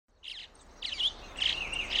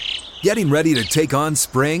Getting ready to take on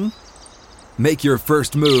spring? Make your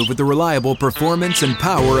first move with the reliable performance and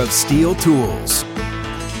power of Steel tools.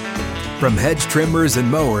 From hedge trimmers and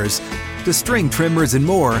mowers to string trimmers and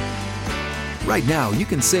more, right now you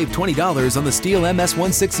can save $20 on the Steel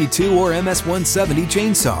MS-162 or MS-170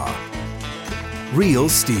 chainsaw. Real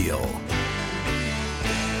Steel.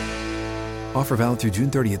 Offer valid through June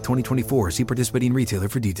 30th, 2024. See participating retailer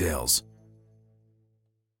for details.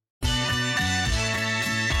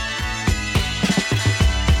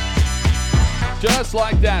 Just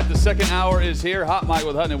like that, the second hour is here. Hot Mic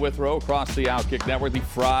with Hutton and Withrow across the Outkick Network, the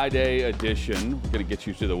Friday edition. We're going to get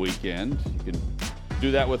you to the weekend. You can do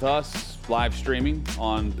that with us, live streaming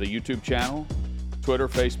on the YouTube channel, Twitter,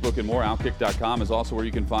 Facebook, and more. Outkick.com is also where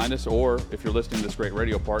you can find us. Or if you're listening to this great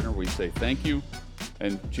radio partner, we say thank you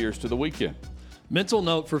and cheers to the weekend. Mental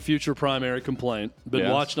note for future primary complaint. Been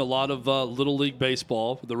watching a lot of Little League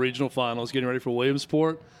Baseball, the regional finals, getting ready for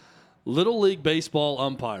Williamsport. Little League Baseball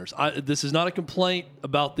umpires. This is not a complaint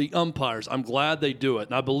about the umpires. I'm glad they do it.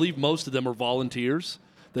 And I believe most of them are volunteers.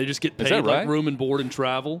 They just get paid like room and board and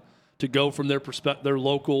travel to go from their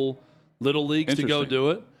local Little Leagues to go do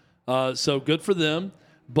it. So good for them.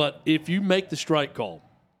 But if you make the strike call,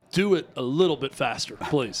 do it a little bit faster,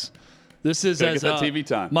 please. This is as get that TV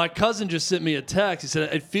time. My cousin just sent me a text. He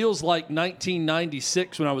said, it feels like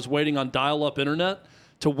 1996 when I was waiting on dial-up internet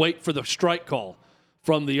to wait for the strike call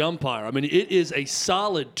from the umpire. I mean, it is a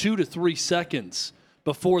solid 2 to 3 seconds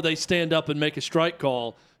before they stand up and make a strike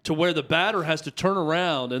call to where the batter has to turn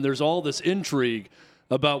around, and there's all this intrigue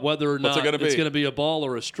about whether or not it's going to be a ball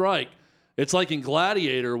or a strike. It's like in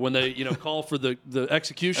Gladiator when they call for the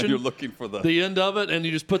execution. And you're looking for the end of it, and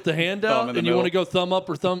you just put the hand out, and you want to go thumb up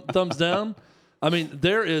or thumbs down. I mean,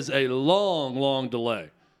 there is a long, long delay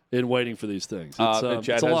in waiting for these things. And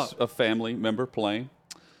Chad it's a has lot. a family member playing.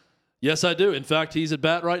 Yes, I do. In fact, he's at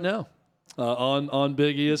bat right now on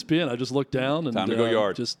Big ESPN. I just looked down and time to go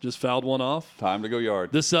yard. Just fouled one off. Time to go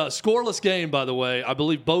yard. This scoreless game, by the way, I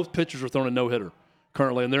believe both pitchers are throwing a no-hitter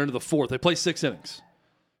currently, and they're into the fourth. They play 6 innings.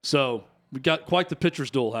 So we got quite the pitcher's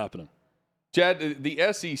duel happening. Chad,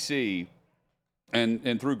 the SEC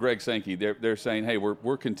and through Greg Sankey, they're saying, hey,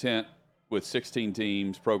 we're content with 16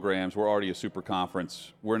 teams, programs. We're already a super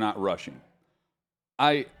conference. We're not rushing.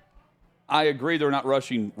 I agree they're not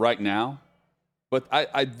rushing right now, but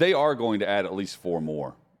they are going to add at least 4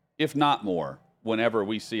 more, if not more, whenever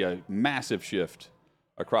we see a massive shift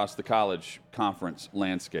across the college conference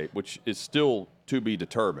landscape, which is still to be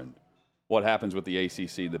determined, what happens with the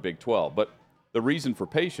ACC, the Big 12. But the reason for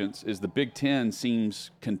patience is the Big 10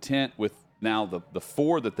 seems content with now the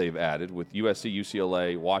 4 that they've added, with USC,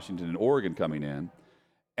 UCLA, Washington, and Oregon coming in.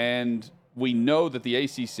 And we know that the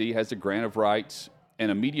ACC has a grant of rights and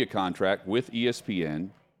a media contract with ESPN,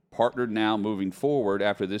 partnered now moving forward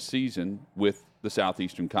after this season with the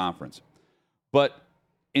Southeastern Conference. But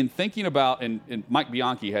in thinking about, and Mike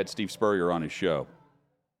Bianchi had Steve Spurrier on his show,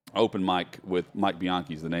 Open Mic with Mike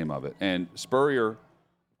Bianchi is the name of it. And Spurrier,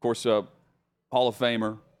 of course, Hall of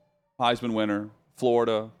Famer, Heisman winner,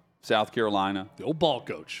 Florida, South Carolina. The old ball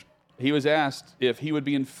coach. He was asked if he would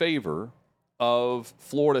be in favor of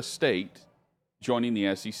Florida State joining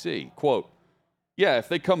the SEC. Quote, yeah, if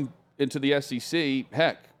they come into the SEC,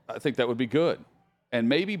 heck, I think that would be good. And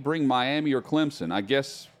maybe bring Miami or Clemson. I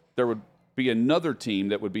guess there would be another team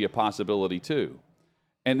that would be a possibility too.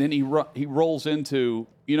 And then he rolls into,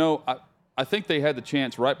 I think they had the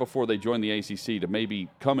chance right before they joined the ACC to maybe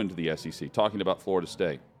come into the SEC, talking about Florida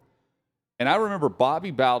State. And I remember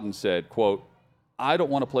Bobby Bowden said, quote, I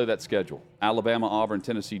don't want to play that schedule. Alabama, Auburn,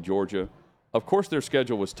 Tennessee, Georgia. Of course their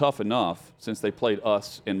schedule was tough enough since they played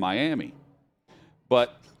us in Miami.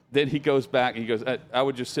 But then he goes back and he goes, I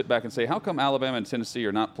would just sit back and say, how come Alabama and Tennessee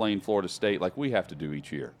are not playing Florida State like we have to do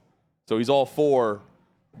each year? So he's all for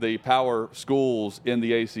the power schools in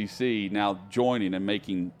the ACC now joining and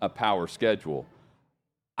making a power schedule.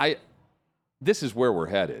 This is where we're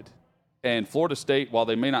headed. And Florida State, while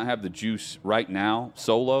they may not have the juice right now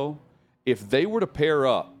solo, if they were to pair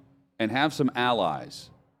up and have some allies,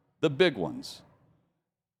 the big ones,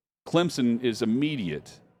 Clemson is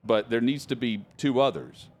immediate, but there needs to be 2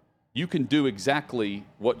 others. You can do exactly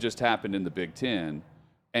what just happened in the Big Ten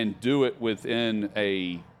and do it within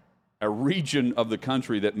a region of the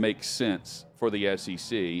country that makes sense for the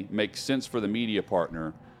SEC, makes sense for the media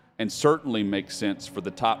partner, and certainly makes sense for the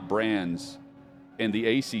top brands in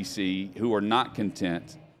the ACC who are not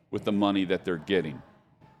content with the money that they're getting.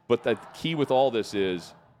 But the key with all this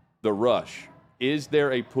is the rush. Is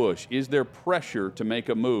there a push? Is there pressure to make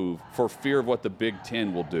a move for fear of what the Big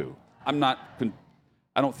Ten will do? I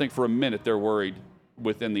don't think for a minute they're worried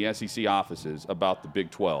within the SEC offices about the Big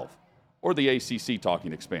 12. or the ACC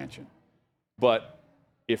talking expansion. But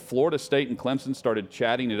if Florida State and Clemson started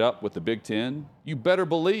chatting it up with the Big Ten, you better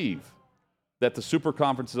believe that the Super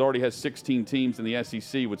Conference already has 16 teams and the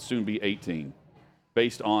SEC would soon be 18,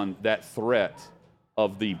 based on that threat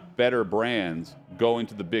of the better brands going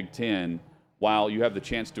to the Big Ten while you have the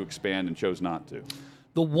chance to expand and chose not to.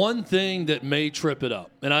 The one thing that may trip it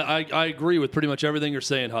up, and I agree with pretty much everything you're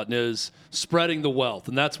saying, Hutton, is spreading the wealth,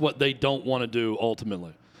 and that's what they don't want to do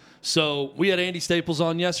ultimately. So we had Andy Staples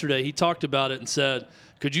on yesterday. He talked about it and said,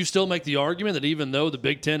 could you still make the argument that even though the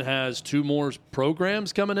Big Ten has 2 more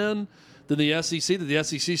programs coming in than the SEC, that the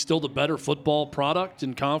SEC is still the better football product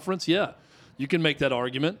in conference? Yeah, you can make that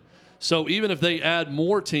argument. So even if they add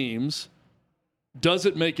more teams, does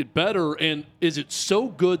it make it better? And is it so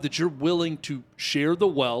good that you're willing to share the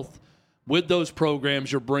wealth with those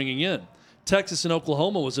programs you're bringing in? Texas and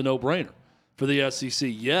Oklahoma was a no-brainer for the SEC.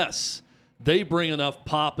 Yes, they bring enough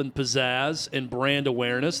pop and pizzazz and brand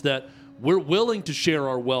awareness that we're willing to share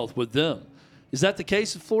our wealth with them. Is that the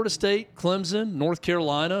case of Florida State, Clemson, North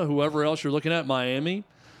Carolina, whoever else you're looking at, Miami?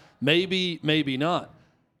 Maybe, maybe not.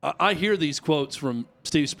 I hear these quotes from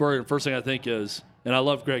Steve Spurrier, and first thing I think is, and I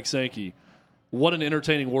love Greg Sankey, what an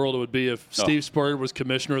entertaining world it would be if Steve Spurrier was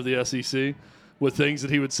commissioner of the SEC with things that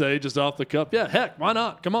he would say just off the cuff. Yeah, heck, why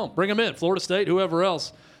not? Come on, bring him in. Florida State, whoever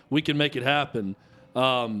else, we can make it happen.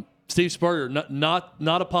 Steve Spurrier,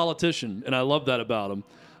 not a politician, and I love that about him.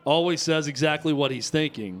 Always says exactly what he's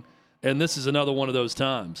thinking, and this is another one of those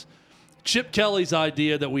times. Chip Kelly's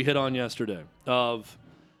idea that we hit on yesterday of,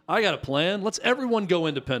 I got a plan, let's everyone go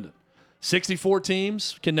independent. 64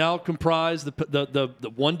 teams can now comprise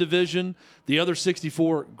the one division. The other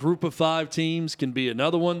 64 group of 5 teams can be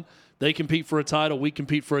another one. They compete for a title. We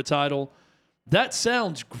compete for a title. That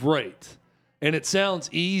sounds great. And it sounds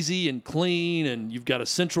easy and clean, and you've got a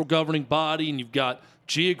central governing body, and you've got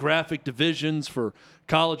geographic divisions for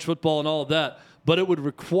college football and all of that. But it would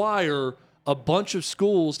require a bunch of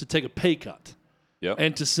schools to take a pay cut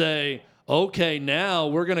and to say, okay, now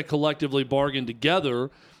we're going to collectively bargain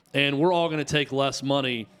together, and we're all going to take less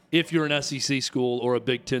money if you're an SEC school or a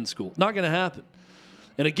Big Ten school. Not going to happen.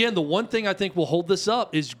 And again, the one thing I think will hold this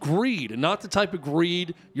up is greed, and not the type of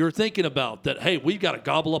greed you're thinking about that, hey, we've got to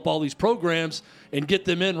gobble up all these programs and get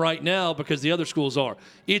them in right now because the other schools are.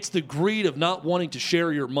 It's the greed of not wanting to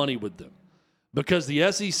share your money with them because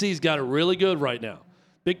the SEC's got it really good right now.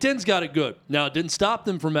 Big Ten's got it good. Now, it didn't stop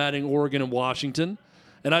them from adding Oregon and Washington,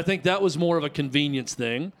 and I think that was more of a convenience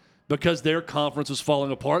thing because their conference was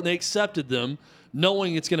falling apart, and they accepted them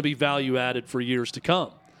knowing it's going to be value added for years to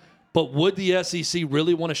come. But would the SEC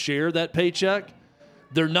really want to share that paycheck?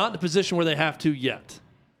 They're not in a position where they have to yet.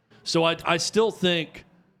 So I still think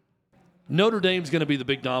Notre Dame's going to be the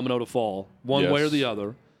big domino to fall one way or the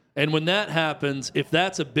other. And when that happens, if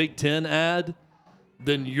that's a Big Ten ad,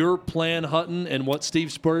 then your plan, Hutton, and what Steve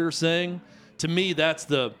Spurrier's saying, to me, that's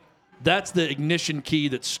the ignition key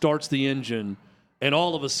that starts the engine. And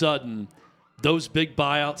all of a sudden, those big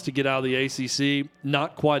buyouts to get out of the ACC,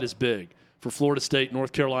 not quite as big for Florida State,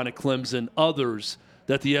 North Carolina, Clemson, others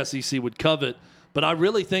that the SEC would covet. But I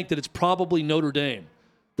really think that it's probably Notre Dame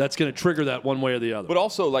that's going to trigger that one way or the other. But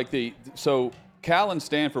also, so Cal and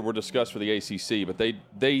Stanford were discussed for the ACC, but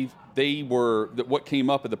they were what came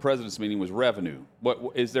up at the president's meeting was revenue. What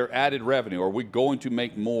is there added revenue? Are we going to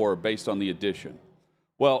make more based on the addition?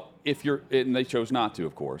 Well, and they chose not to,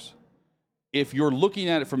 of course. If you're looking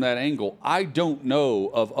at it from that angle, I don't know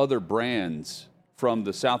of other brands from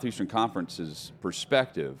the Southeastern Conference's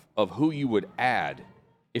perspective of who you would add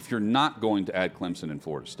if you're not going to add Clemson and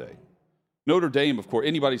Florida State. Notre Dame, of course,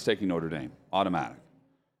 anybody's taking Notre Dame, automatic.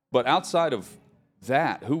 But outside of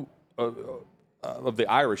that, who of the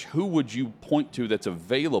Irish, who would you point to that's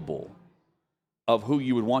available of who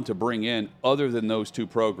you would want to bring in other than those 2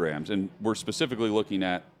 programs? And we're specifically looking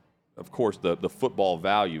at, of course, the football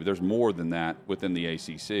value. There's more than that within the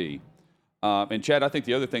ACC. And, Chad, I think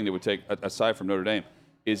the other thing that would take, aside from Notre Dame,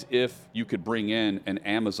 is if you could bring in an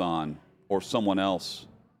Amazon or someone else,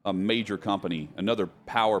 a major company, another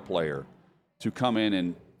power player, to come in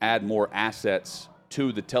and add more assets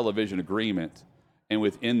to the television agreement. And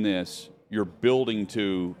within this, you're building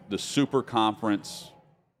to the super conference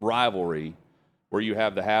rivalry where you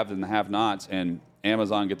have the haves and the have-nots, and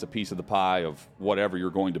Amazon gets a piece of the pie of whatever you're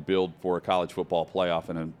going to build for a college football playoff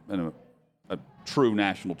and a true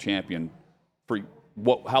national champion for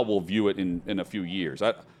how we'll view it in a few years.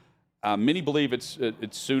 Many believe it's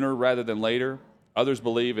sooner rather than later. Others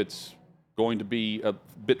believe it's going to be a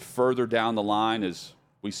bit further down the line as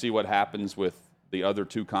we see what happens with the other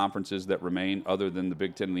 2 conferences that remain other than the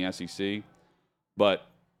Big Ten and the SEC. But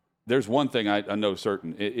there's one thing I know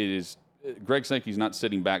certain. It is Greg Sankey's not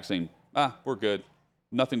sitting back saying, we're good.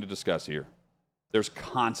 Nothing to discuss here. There's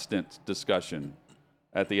constant discussion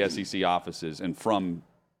at the SEC offices and from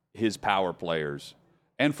his power players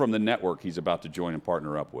and from the network he's about to join and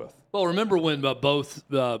partner up with. Well, remember when both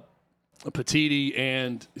Petiti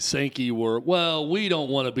and Sankey were, we don't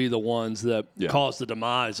want to be the ones that cause the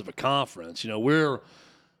demise of a conference.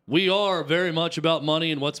 We are very much about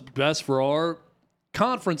money and what's best for our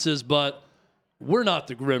conferences, but we're not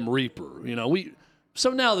the Grim Reaper.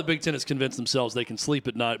 So now the Big Ten has convinced themselves they can sleep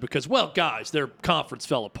at night because, guys, their conference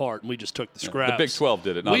fell apart and we just took the scraps. The Big 12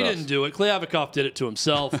 did it, not We us. didn't do it. Klyavnikov did it to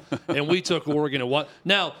himself, and we took Oregon.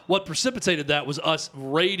 What precipitated that was us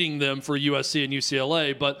raiding them for USC and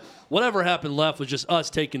UCLA, but whatever happened left was just us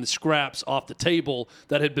taking the scraps off the table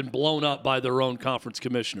that had been blown up by their own conference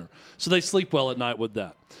commissioner. So they sleep well at night with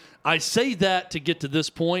that. I say that to get to this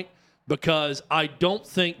point because I don't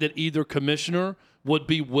think that either commissioner would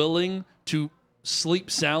be willing to sleep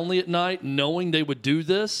soundly at night knowing they would do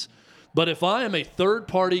this. But if I am a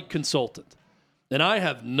third-party consultant and I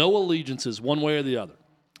have no allegiances one way or the other,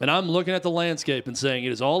 and I'm looking at the landscape and saying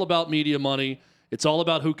it is all about media money, it's all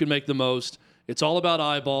about who can make the most, it's all about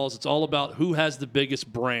eyeballs, it's all about who has the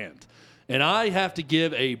biggest brand, and I have to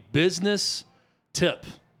give a business tip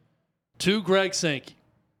to Greg Sankey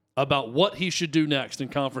about what he should do next in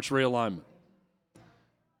conference realignment,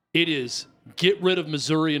 it is get rid of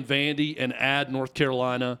Missouri and Vandy and add North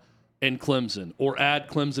Carolina and Clemson, or add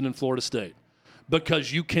Clemson and Florida State.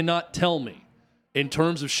 Because you cannot tell me, in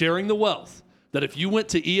terms of sharing the wealth, that if you went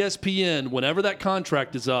to ESPN whenever that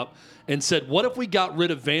contract is up and said, what if we got rid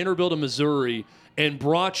of Vanderbilt and Missouri and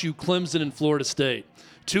brought you Clemson and Florida State,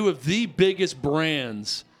 two of the biggest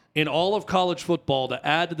brands in all of college football to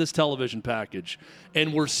add to this television package,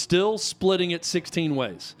 and we're still splitting it 16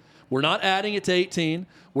 ways. We're not adding it to 18.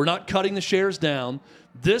 We're not cutting the shares down.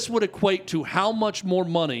 This would equate to how much more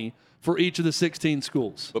money for each of the 16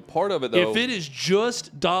 schools. But part of it, though, if it is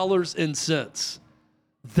just dollars and cents,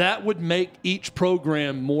 that would make each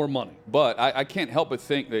program more money. But I can't help but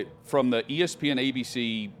think that from the ESPN,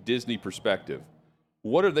 ABC, Disney perspective,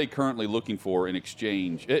 what are they currently looking for in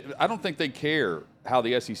exchange? I don't think they care how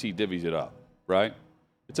the SEC divvies it up, right?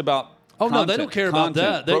 It's about no, they don't care about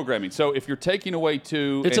that. Programming. So if you're taking away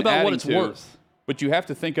two, it's about what it's worth. But you have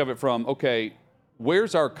to think of it from, okay,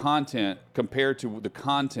 where's our content compared to the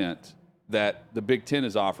content that the Big Ten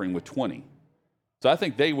is offering with 20? So I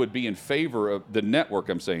think they would be in favor of the network,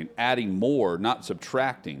 I'm saying, adding more, not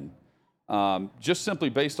subtracting, just simply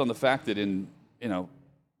based on the fact that in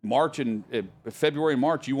March and February and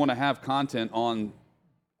March, you want to have content on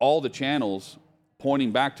all the channels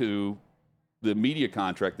pointing back to the media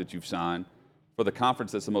contract that you've signed for the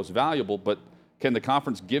conference that's the most valuable, but can the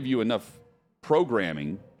conference give you enough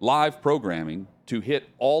programming, live programming, to hit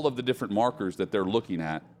all of the different markers that they're looking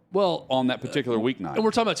at on that particular weeknight? And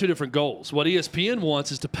we're talking about two different goals. What ESPN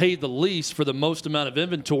wants is to pay the least for the most amount of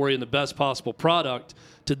inventory and the best possible product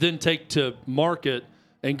to then take to market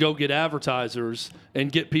and go get advertisers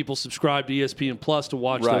and get people subscribed to ESPN Plus to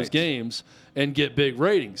watch those games and get big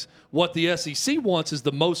ratings. What the SEC wants is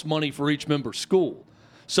the most money for each member school.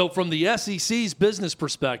 So from the SEC's business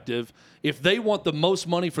perspective, if they want the most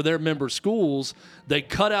money for their member schools, they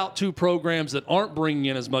cut out two programs that aren't bringing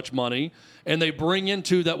in as much money, and they bring in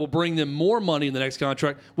two that will bring them more money in the next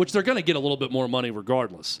contract, which they're going to get a little bit more money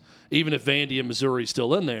regardless, even if Vandy and Missouri is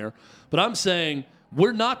still in there. But I'm saying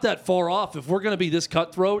we're not that far off if we're going to be this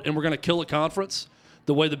cutthroat and we're going to kill a conference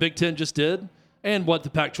the way the Big Ten just did and what the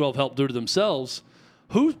Pac-12 helped do to themselves.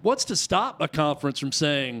 What's to stop a conference from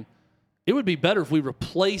saying, it would be better if we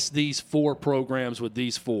replace these four programs with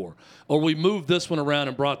these four, or we move this one around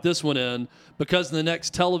and brought this one in, because in the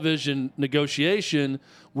next television negotiation,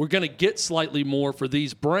 we're going to get slightly more for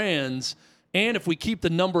these brands, and if we keep the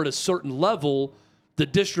number at a certain level, the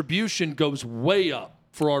distribution goes way up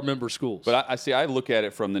for our member schools. But I look at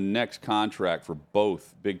it from the next contract for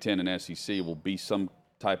both Big Ten and SEC will be some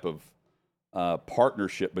type of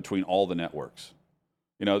partnership between all the networks.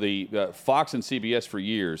 The Fox and CBS for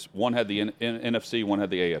years, one had the NFC, one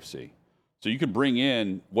had the AFC. So you can bring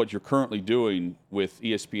in what you're currently doing with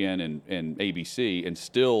ESPN and ABC and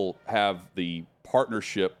still have the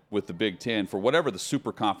partnership with the Big Ten for whatever the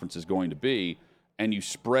super conference is going to be, and you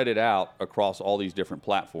spread it out across all these different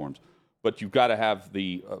platforms. But you've got to have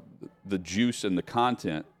the juice and the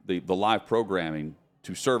content, the live programming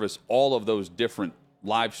to service all of those different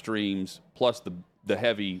live streams plus the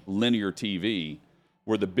heavy linear TV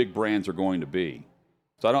where the big brands are going to be.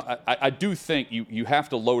 So I do think you have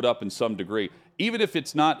to load up in some degree. Even if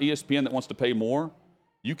it's not ESPN that wants to pay more,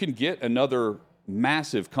 you can get another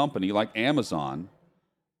massive company like Amazon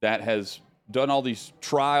that has done all these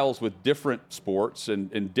trials with different sports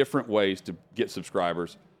and in different ways to get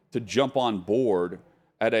subscribers to jump on board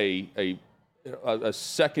at a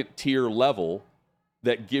second tier level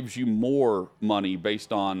that gives you more money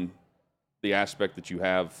based on the aspect that you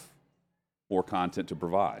have more content to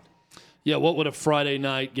provide. Yeah, what would a Friday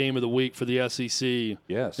night game of the week for the SEC in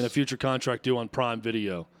a future contract do on Prime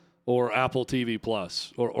Video or Apple TV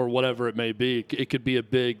Plus or whatever it may be? It could be a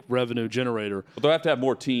big revenue generator. But they'll have to have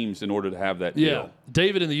more teams in order to have that deal. Yeah.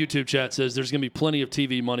 David in the YouTube chat says there's going to be plenty of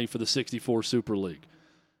TV money for the 64 Super League.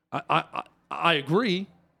 I agree,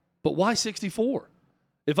 but why 64?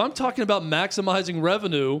 If I'm talking about maximizing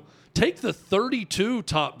revenue, take the 32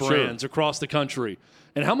 top brands across the country.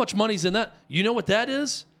 And how much money's in that? You know what that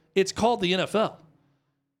is? It's called the NFL.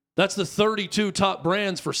 That's the 32 top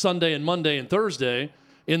brands for Sunday and Monday and Thursday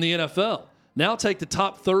in the NFL. Now take the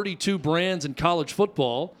top 32 brands in college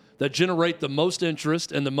football that generate the most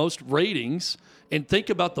interest and the most ratings and think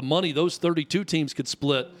about the money those 32 teams could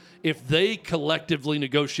split if they collectively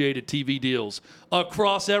negotiated TV deals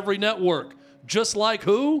across every network. Just like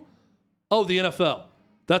who? Oh, the NFL.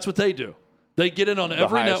 That's what they do. They get in on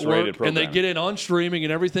every network, and they get in on streaming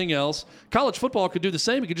and everything else. College football could do the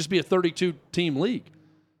same. It could just be a 32-team league.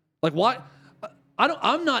 Like, why?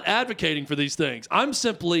 I'm not advocating for these things. I'm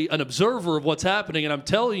simply an observer of what's happening, and I'm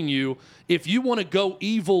telling you, if you want to go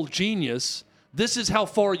evil genius, this is how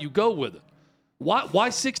far you go with it. Why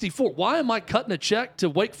 64? Why am I cutting a check to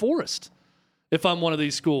Wake Forest if I'm one of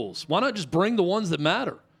these schools? Why not just bring the ones that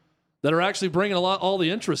matter, that are actually bringing all the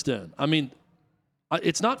interest in? I mean,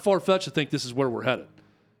 it's not far-fetched to think this is where we're headed.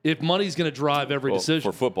 If money's going to drive every decision.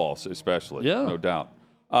 For football especially, no doubt.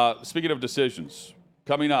 Speaking of decisions,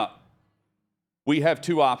 coming up, we have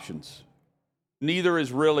two options. Neither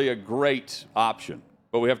is really a great option,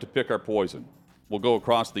 but we have to pick our poison. We'll go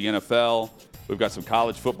across the NFL. We've got some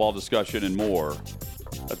college football discussion and more.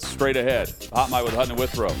 That's straight ahead. Hot Mic with Hutton and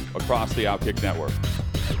Withrow across the Outkick Network.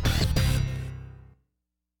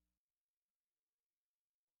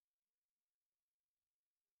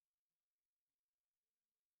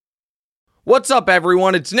 What's up,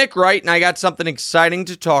 everyone? It's Nick Wright, and I got something exciting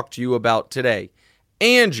to talk to you about today.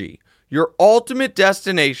 Angie, your ultimate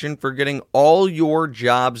destination for getting all your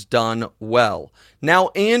jobs done well. Now,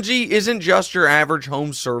 Angie isn't just your average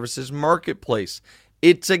home services marketplace.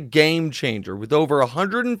 It's a game changer with over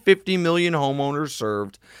 150 million homeowners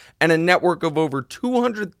served and a network of over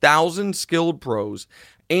 200,000 skilled pros.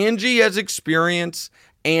 Angie has experience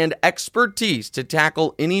and expertise to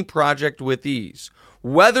tackle any project with ease.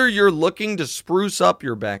 Whether you're looking to spruce up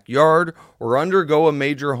your backyard or undergo a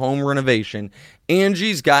major home renovation,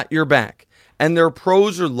 Angie's got your back. And their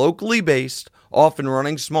pros are locally based, often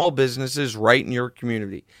running small businesses right in your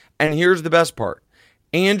community. And here's the best part.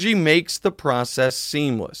 Angie makes the process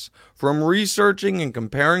seamless. From researching and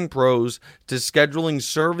comparing pros to scheduling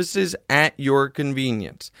services at your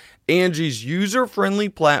convenience. Angie's user-friendly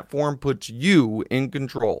platform puts you in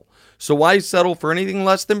control. So why settle for anything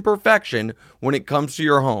less than perfection when it comes to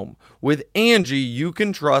your home? With Angie, you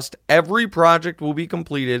can trust every project will be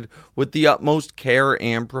completed with the utmost care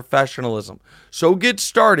and professionalism. So get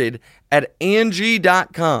started at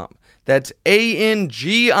Angie.com. That's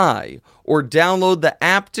ANGI, or download the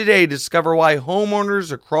app today to discover why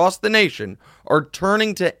homeowners across the nation are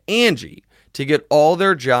turning to Angie to get all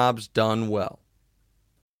their jobs done well.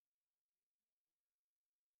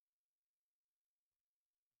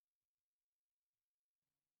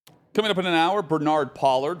 Coming up in an hour, Bernard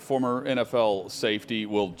Pollard, former NFL safety,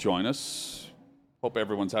 will join us. Hope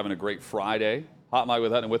everyone's having a great Friday. Hot Mic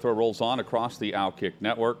with Hutton and Withrow rolls on across the Outkick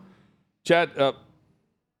Network. Chad,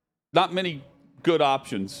 not many good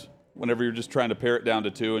options whenever you're just trying to pare it down to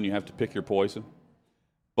two and you have to pick your poison.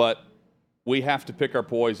 But we have to pick our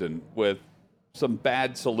poison with some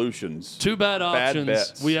bad solutions. Two bad options.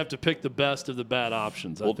 Bets. We have to pick the best of the bad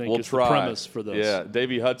options. I think is the premise for this. Yeah,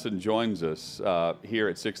 Davey Hudson joins us here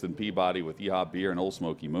at 6th and Peabody with Yeehaw Beer and Old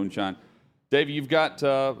Smoky Moonshine. Davey, you've got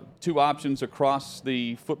two options across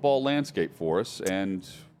the football landscape for us, and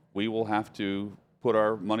we will have to put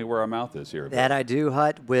our money where our mouth is here. That I do,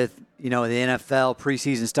 Hut, with the NFL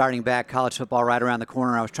preseason starting back, college football right around the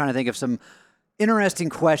corner. I was trying to think of some interesting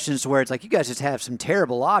questions where it's like, you guys just have some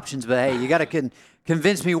terrible options, but hey, you got to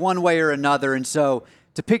convince me one way or another. And so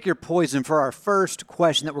to pick your poison for our first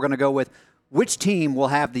question that we're going to go with, which team will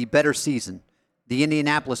have the better season, the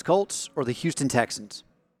Indianapolis Colts or the Houston Texans?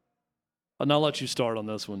 And I'll let you start on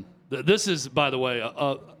this one. This is, by the way,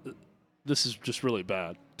 this is just really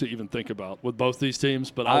bad to even think about with both these teams,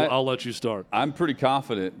 but I'll let you start. I'm pretty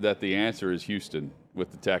confident that the answer is Houston.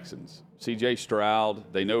 with the Texans. C.J.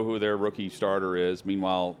 Stroud, they know who their rookie starter is.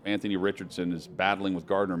 Meanwhile, Anthony Richardson is battling with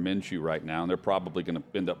Gardner Minshew right now, and they're probably going to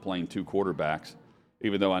end up playing 2 quarterbacks,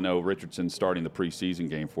 even though I know Richardson's starting the preseason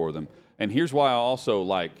game for them. And here's why I also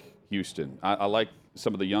like Houston. I like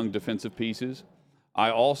some of the young defensive pieces.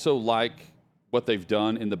 I also like what they've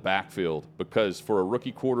done in the backfield, because for a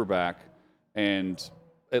rookie quarterback and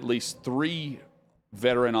at least 3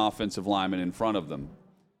 veteran offensive linemen in front of them,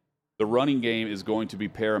 the running game is going to be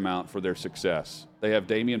paramount for their success. They have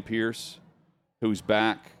Dameon Pierce, who's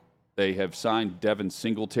back. They have signed Devin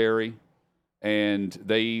Singletary, and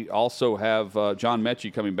they also have John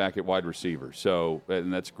Mechie coming back at wide receiver. So,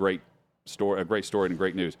 and that's a great story and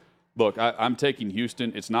great news. Look, I'm taking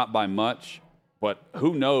Houston. It's not by much, but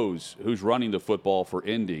who knows who's running the football for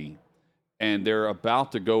Indy, and they're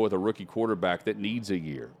about to go with a rookie quarterback that needs a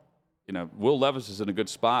year. You know, Will Levis is in a good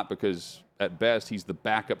spot because at best he's the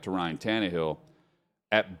backup to Ryan Tannehill.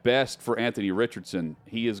 At best for Anthony Richardson,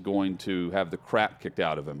 he is going to have the crap kicked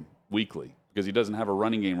out of him weekly because he doesn't have a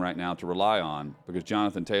running game right now to rely on because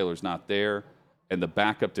Jonathan Taylor's not there, and the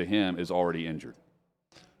backup to him is already injured.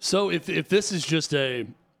 So if this is just a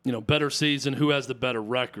better season, who has the better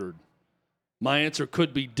record, my answer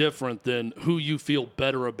could be different than who you feel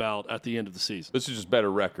better about at the end of the season. This is just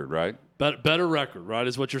better record, right? Better record, right,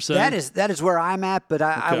 is what you're saying? That is where I'm at, but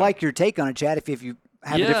I like your take on it, Chad, if you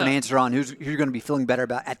have a different answer on who you're going to be feeling better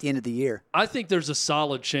about at the end of the year. I think there's a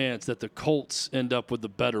solid chance that the Colts end up with the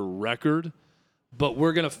better record, but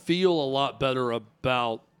we're going to feel a lot better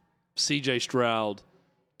about C.J. Stroud,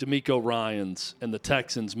 DeMeco Ryans, and the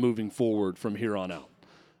Texans moving forward from here on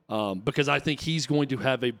out. Because I think he's going to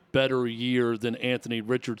have a better year than Anthony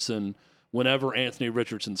Richardson whenever Anthony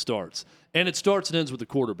Richardson starts. And it starts and ends with the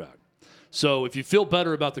quarterback. So if you feel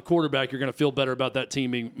better about the quarterback, you're going to feel better about that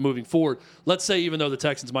team moving forward. Let's say even though the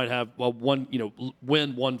Texans might have win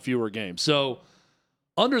 1 fewer game. So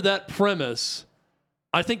under that premise,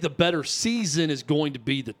 I think the better season is going to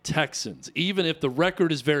be the Texans, even if the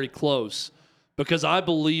record is very close, because I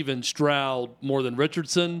believe in Stroud more than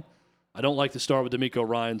Richardson. I don't like to start with DeMeco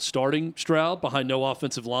Ryans starting Stroud behind no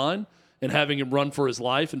offensive line and having him run for his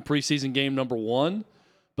life in preseason game number 1.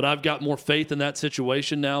 But I've got more faith in that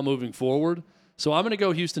situation now moving forward. So I'm going to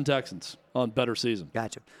go Houston Texans on better season.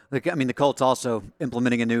 Gotcha. Look, I mean, the Colts also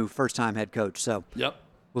implementing a new first-time head coach. So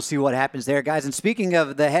we'll see what happens there, guys. And speaking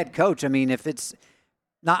of the head coach, I mean, if it's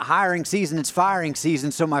not hiring season, it's firing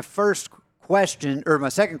season. So my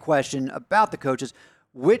second question about the coaches,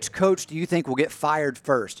 which coach do you think will get fired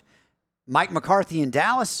first? Mike McCarthy in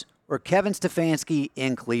Dallas or Kevin Stefanski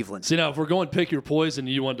in Cleveland? See, now, if we're going pick your poison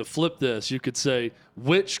and you wanted to flip this, you could say,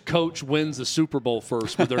 which coach wins the Super Bowl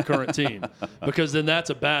first with their current team? Because then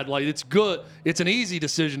that's it's good. It's an easy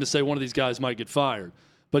decision to say one of these guys might get fired.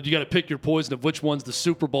 But you got to pick your poison of which one's the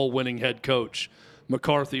Super Bowl winning head coach,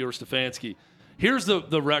 McCarthy or Stefanski. Here's the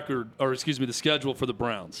schedule for the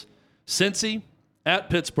Browns. Cincy at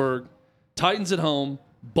Pittsburgh, Titans at home,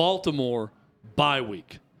 Baltimore, bye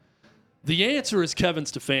week. The answer is Kevin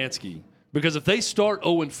Stefanski, because if they start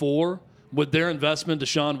 0-4 with their investment in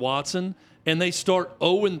Deshaun Watson and they start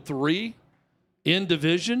 0-3 in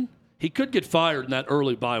division, he could get fired in that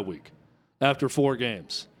early bye week after 4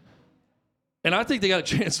 games. And I think they got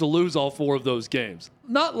a chance to lose all 4 of those games.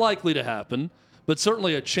 Not likely to happen, but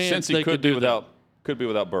certainly a chance they could do that. Could be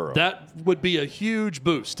without Burrow. That would be a huge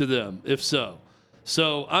boost to them, if so.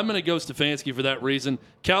 So I'm going to go Stefanski for that reason.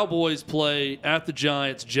 Cowboys play at the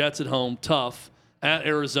Giants, Jets at home, tough. At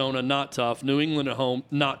Arizona, not tough. New England at home,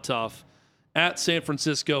 not tough. At San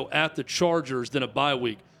Francisco, at the Chargers, then a bye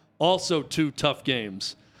week. Also 2 tough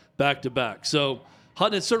games back-to-back. So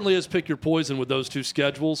Hutton, it certainly is pick your poison with those 2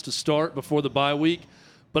 schedules to start before the bye week.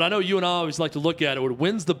 But I know you and I always like to look at it.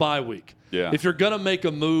 When's the bye week? Yeah. If you're going to make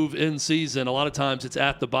a move in season, a lot of times it's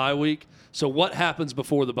at the bye week. So what happens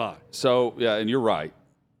before the bye? So, yeah, and you're right.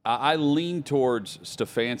 I lean towards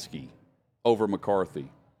Stefanski over McCarthy.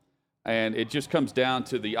 And it just comes down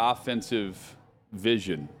to the offensive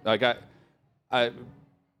vision. Like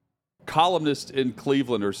columnists in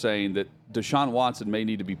Cleveland are saying that Deshaun Watson may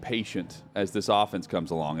need to be patient as this offense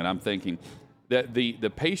comes along. And I'm thinking that the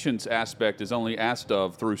patience aspect is only asked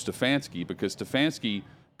of through Stefanski, because Stefanski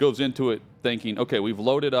goes into it thinking, okay, we've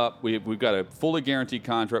loaded up. We've got a fully guaranteed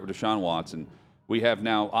contract with Deshaun Watson. We have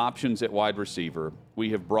now options at wide receiver. We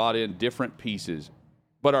have brought in different pieces.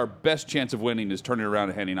 But our best chance of winning is turning around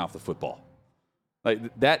and handing off the football.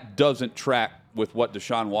 Like, that doesn't track with what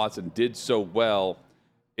Deshaun Watson did so well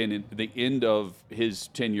in the end of his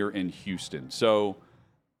tenure in Houston. So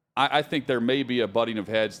I think there may be a butting of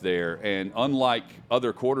heads there. And unlike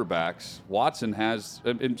other quarterbacks, Watson has,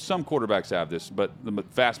 and some quarterbacks have this, but the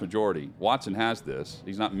vast majority, Watson has this.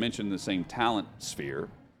 He's not mentioned in the same talent sphere.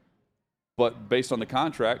 But based on the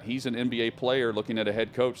contract, he's an NBA player looking at a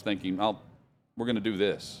head coach thinking, we're going to do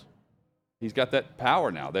this. He's got that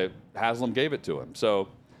power now that Haslam gave it to him. So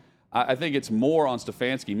I think it's more on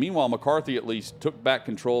Stefanski. Meanwhile, McCarthy at least took back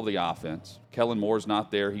control of the offense. Kellen Moore's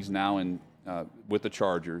not there. He's now with the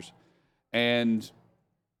Chargers. And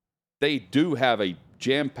they do have a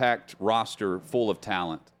jam-packed roster full of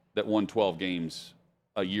talent that won 12 games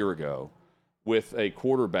a year ago with a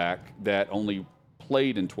quarterback that only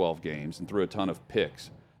played in 12 games and threw a ton of picks.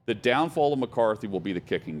 The downfall of McCarthy will be the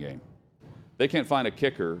kicking game. They can't find a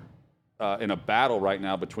kicker in a battle right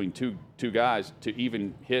now between two guys to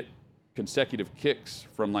even hit consecutive kicks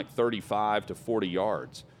from like 35 to 40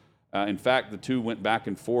 yards. In fact, the two went back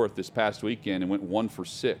and forth this past weekend and went 1 for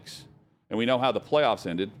 6. And we know how the playoffs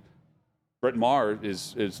ended. Brett Maher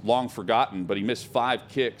is long forgotten, but he missed 5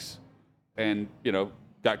 kicks and,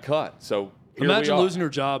 got cut. So imagine losing your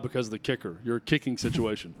job because of the kicker, your kicking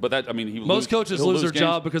situation. But most coaches lose their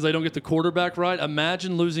job because they don't get the quarterback right.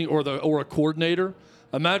 Imagine losing, or a coordinator.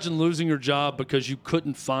 Imagine losing your job because you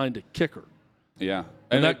couldn't find a kicker. Yeah.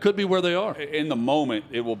 And that could be where they are. In the moment,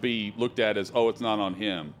 it will be looked at as, it's not on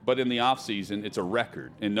him. But in the offseason, it's a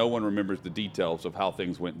record, and no one remembers the details of how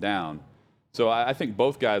things went down. So I think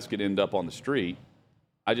both guys could end up on the street.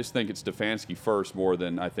 I just think it's Stefanski first more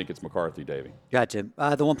than I think it's McCarthy, Davey. Gotcha.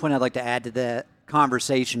 The one point I'd like to add to that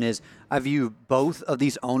conversation is I view both of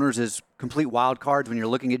these owners as complete wild cards when you're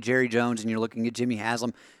looking at Jerry Jones and you're looking at Jimmy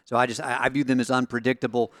Haslam. So I view them as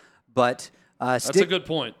unpredictable. But that's a good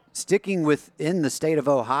point. Sticking within the state of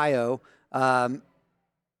Ohio,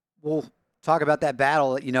 we'll talk about that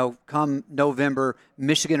battle, come November,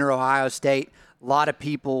 Michigan or Ohio State. A lot of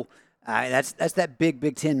people, that's that Big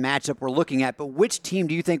Ten matchup we're looking at. But which team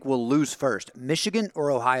do you think will lose first, Michigan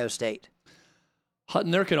or Ohio State?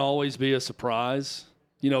 Hutton, there can always be a surprise,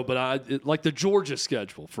 but like the Georgia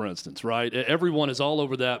schedule, for instance, right? Everyone is all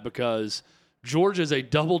over that because Georgia is a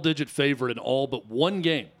double-digit favorite in all but one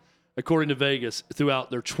game, according to Vegas, throughout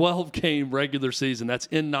their 12-game regular season. That's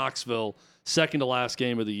in Knoxville, second to last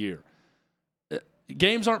game of the year.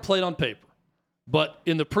 Games aren't played on paper, but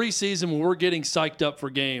in the preseason when we're getting psyched up for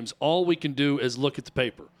games, all we can do is look at the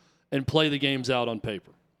paper and play the games out on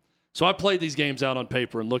paper. So I played these games out on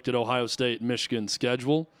paper and looked at Ohio State and Michigan's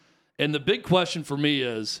schedule. And the big question for me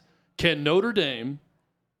is, can Notre Dame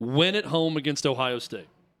win at home against Ohio State?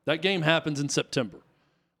 That game happens in September,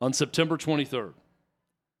 on September 23rd.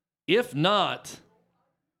 If not,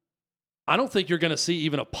 I don't think you're going to see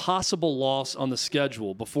even a possible loss on the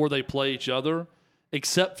schedule before they play each other,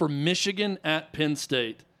 except for Michigan at Penn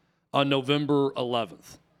State on November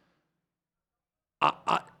 11th.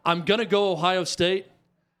 I'm going to go Ohio State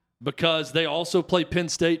because they also play Penn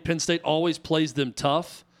State. Penn State always plays them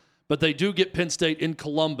tough, but they do get Penn State in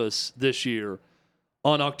Columbus this year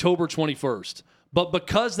on October 21st. But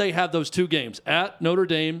because they have those two games at Notre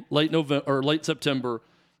Dame late September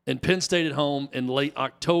and Penn State at home in late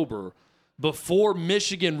October, before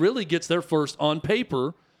Michigan really gets their first on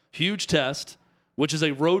paper huge test, which is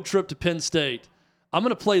a road trip to Penn State, I'm going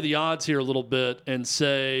to play the odds here a little bit and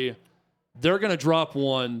say they're going to drop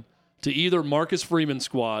one to either Marcus Freeman's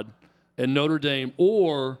squad and Notre Dame,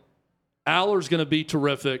 or Aller's going to be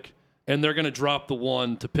terrific and they're going to drop the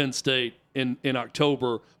one to Penn State in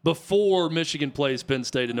October before Michigan plays Penn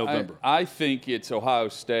State in November. I think it's Ohio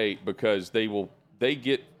State because they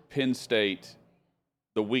get Penn State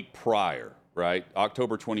the week prior, right?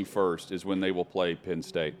 October 21st is when they will play Penn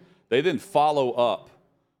State. They then follow up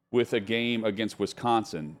with a game against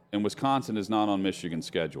Wisconsin, and Wisconsin is not on Michigan's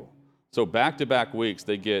schedule. So back-to-back weeks,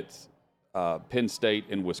 they get Penn State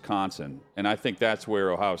and Wisconsin, and I think that's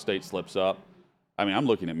where Ohio State slips up. I mean, I'm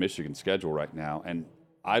looking at Michigan's schedule right now, and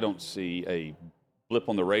I don't see a blip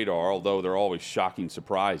on the radar, although there are always shocking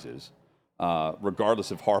surprises.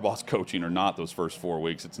 Regardless of Harbaugh's coaching or not those first 4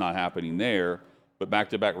 weeks, it's not happening there. But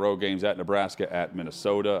back-to-back road games at Nebraska, at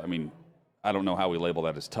Minnesota. I mean, I don't know how we label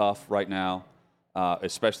that as tough right now,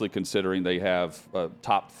 especially considering they have a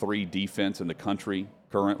top 3 defense in the country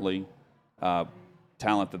currently,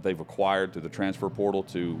 talent that they've acquired through the transfer portal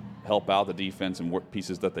to help out the defense and work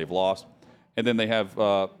pieces that they've lost. And then they have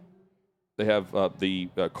the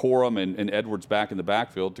Corum and Edwards back in the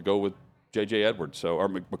backfield to go with J.J. Edwards, or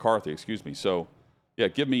McCarthy, excuse me. So, yeah,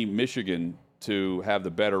 give me Michigan to have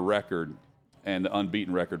the better record and the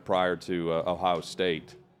unbeaten record prior to Ohio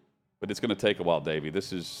State. But it's going to take a while, Davey.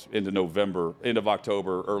 This is into November, end of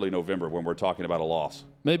October, early November when we're talking about a loss.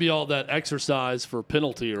 Maybe all that exercise for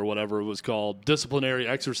penalty or whatever it was called, disciplinary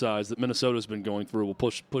exercise that Minnesota's been going through will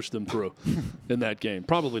push them through in that game.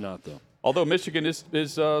 Probably not, though. Although Michigan is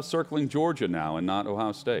circling Georgia now and not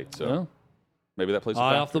Ohio State. So maybe that plays a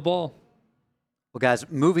factor. Eye off the ball. Well, guys,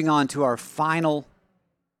 moving on to our final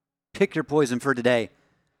pick your poison for today.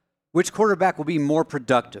 Which quarterback will be more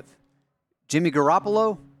productive, Jimmy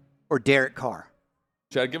Garoppolo or Derek Carr?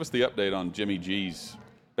 Chad, give us the update on Jimmy G's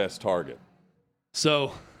best target.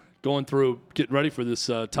 So going through, getting ready for this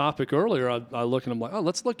topic earlier, I look and I'm like,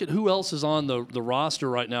 let's look at who else is on the roster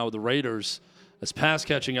right now with the Raiders as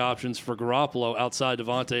pass-catching options for Garoppolo outside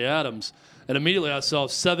Davante Adams. And immediately I saw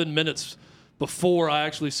 7 minutes before I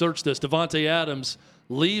actually searched this, Davante Adams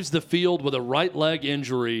leaves the field with a right leg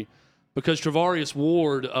injury because Travarius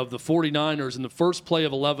Ward of the 49ers in the first play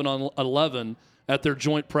of 11-on-11 at their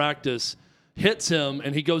joint practice hits him,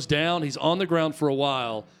 and he goes down. He's on the ground for a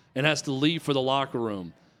while and has to leave for the locker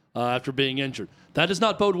room after being injured. That does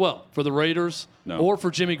not bode well for the Raiders or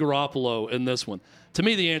for Jimmy Garoppolo in this one. To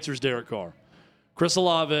me, the answer is Derek Carr. Chris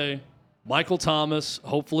Olave, Michael Thomas,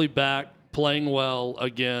 hopefully back, playing well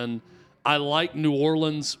again. I like New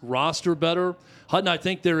Orleans' roster better. Hutton, I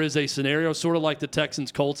think there is a scenario, sort of like the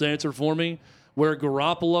Texans-Colts answer for me, where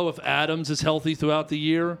Garoppolo, if Adams is healthy throughout the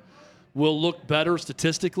year, will look better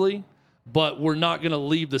statistically, but we're not going to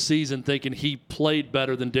leave the season thinking he played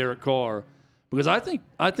better than Derek Carr, because I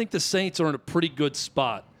think the Saints are in a pretty good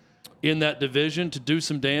spot in that division to do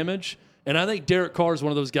some damage, and I think Derek Carr is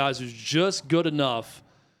one of those guys who's just good enough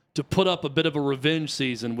to put up a bit of a revenge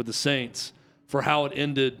season with the Saints for how it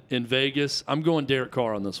ended in Vegas. I'm going Derek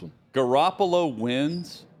Carr on this one. Garoppolo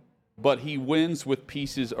wins, but he wins with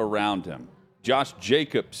pieces around him. Josh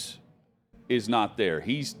Jacobs is not there.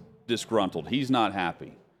 He's disgruntled. He's not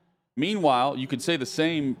happy. Meanwhile, you could say the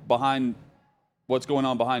same behind what's going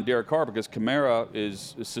on behind Derek Carr because Kamara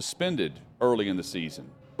is suspended early in the season.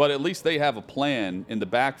 But at least they have a plan in the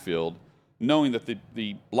backfield, knowing that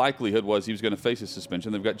the likelihood was he was going to face a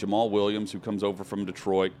suspension. They've got Jamal Williams, who comes over from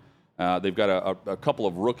Detroit. They've got a couple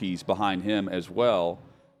of rookies behind him as well,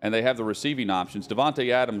 and they have the receiving options. Davante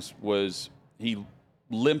Adams he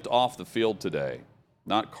limped off the field today,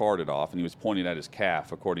 not carted off, and he was pointing at his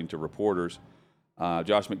calf, according to reporters.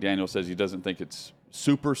 Josh McDaniel says he doesn't think it's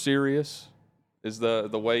super serious, is the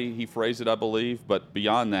way he phrased it, I believe. But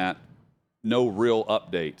beyond that, no real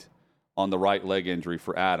update on the right leg injury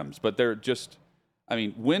for Adams. But they're just,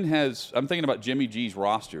 I'm thinking about Jimmy G's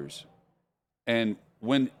rosters, and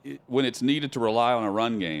when it's needed to rely on a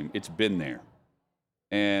run game, it's been there.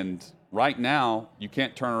 And right now, you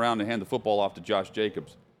can't turn around and hand the football off to Josh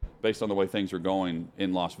Jacobs based on the way things are going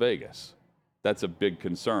in Las Vegas. That's a big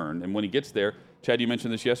concern. And when he gets there, Chad, you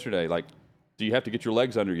mentioned this yesterday, do you have to get your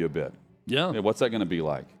legs under you a bit? Yeah. What's that going to be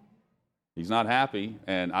like? He's not happy,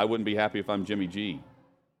 and I wouldn't be happy if I'm Jimmy G,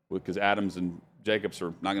 because Adams and Jacobs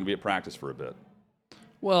are not going to be at practice for a bit.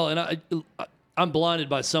 Well, and I'm blinded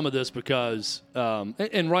by some of this because,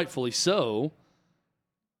 and rightfully so,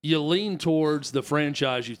 you lean towards the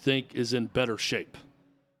franchise you think is in better shape.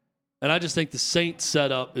 And I just think the Saints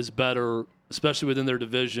setup is better, especially within their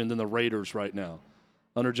division, than the Raiders right now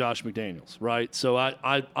under Josh McDaniels, right? So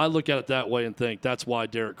I look at it that way and think that's why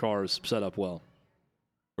Derek Carr is set up well.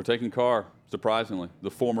 We're taking Carr, surprisingly, the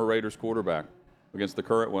former Raiders quarterback, against the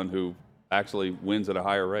current one who actually wins at a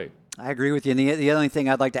higher rate. I agree with you. And the only thing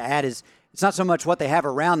I'd like to add is it's not so much what they have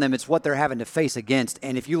around them, it's what they're having to face against.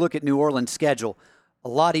 And if you look at New Orleans' schedule, a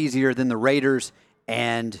lot easier than the Raiders.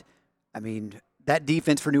 And, that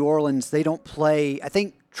defense for New Orleans, they don't play. I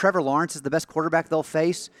think Trevor Lawrence is the best quarterback they'll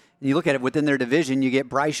face. And you look at it within their division, you get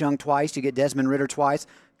Bryce Young twice, you get Desmond Ridder twice,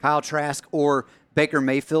 Kyle Trask or Baker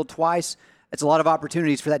Mayfield twice. It's a lot of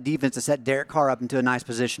opportunities for that defense to set Derek Carr up into a nice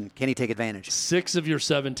position. Can he take advantage? 6 of your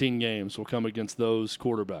 17 games will come against those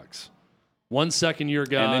quarterbacks. One second-year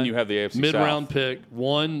guy. And then you have the AFC mid-round South. pick,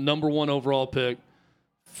 one number 1 overall pick,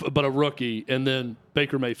 but a rookie, and then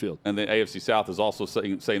Baker Mayfield. And the AFC South is also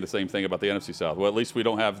saying the same thing about the NFC South. Well, at least we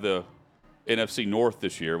don't have the NFC North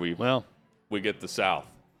this year. We get the South.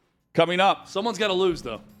 Coming up. Someone's got to lose,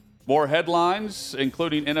 though. More headlines,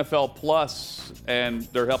 including NFL Plus, and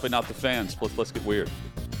they're helping out the fans. Let's get weird.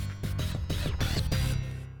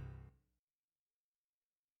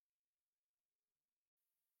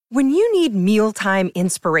 When you need mealtime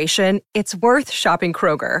inspiration, it's worth shopping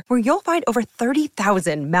Kroger, where you'll find over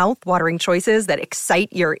 30,000 mouth-watering choices that excite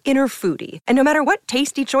your inner foodie. And no matter what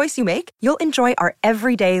tasty choice you make, you'll enjoy our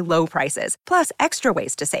everyday low prices, plus extra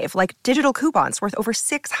ways to save, like digital coupons worth over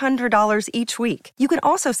 $600 each week. You can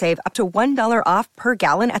also save up to $1 off per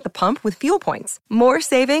gallon at the pump with fuel points. More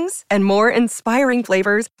savings and more inspiring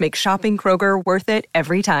flavors make shopping Kroger worth it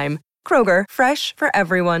every time. Kroger, fresh for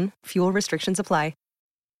everyone. Fuel restrictions apply.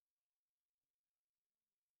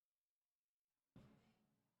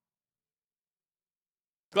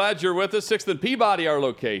 Glad you're with us. 6th and Peabody, our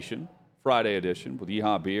location. Friday edition with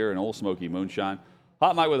Yeehaw Beer and Old Smoky Moonshine.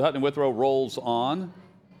 Hot Mic with Hutton and Withrow rolls on.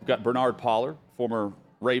 We've got Bernard Pollard, former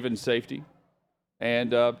Raven safety,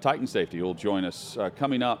 and Titan safety, who will join us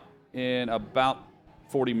coming up in about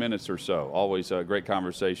 40 minutes or so. Always a great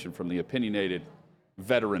conversation from the opinionated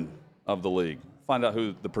veteran of the league. Find out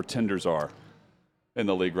who the pretenders are in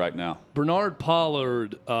the league right now. Bernard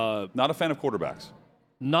Pollard. Not a fan of quarterbacks.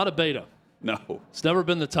 Not a beta. No. He's never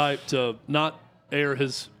been the type to not air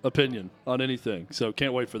his opinion on anything, so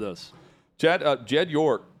can't wait for this. Jed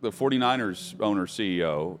York, the 49ers owner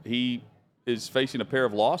CEO, he is facing a pair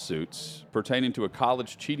of lawsuits pertaining to a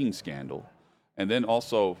college cheating scandal and then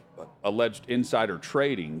also alleged insider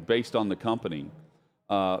trading based on the company.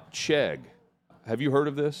 Chegg. Have you heard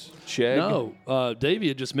of this? Chegg? No. Davey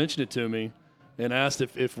had just mentioned it to me and asked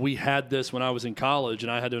if we had this when I was in college,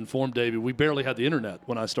 and I had to inform Davey we barely had the internet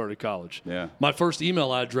when I started college. Yeah. My first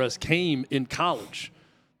email address came in college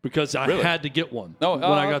because I had to get one when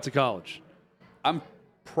I got to college. I'm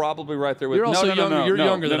probably right there with you. You're also younger. No, you're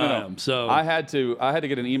younger than I am. So I had to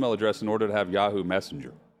get an email address in order to have Yahoo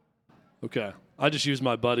Messenger. Okay. I just used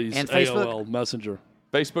my buddy's And AOL Messenger.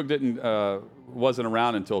 Facebook wasn't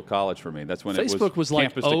around until college for me. That's when Facebook was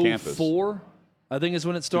like campus to campus. 04, I think is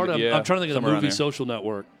when it started. Yeah, I'm trying to think of the movie there. Social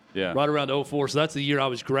Network. Yeah. Right around 04. So that's the year I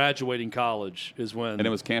was graduating college is when. And it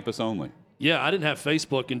was campus only. Yeah, I didn't have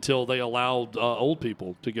Facebook until they allowed old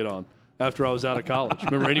people to get on after I was out of college.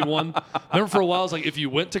 Remember for a while, it was like if you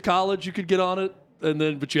went to college, you could get on it,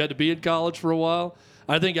 but you had to be in college for a while.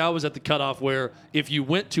 I think I was at the cutoff where if you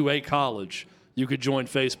went to a college, you could join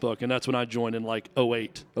Facebook, and that's when I joined in like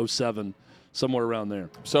 08, 07, somewhere around there.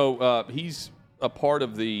 So he's a part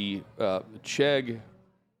of the Chegg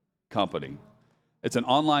company. It's an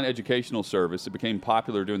online educational service. It became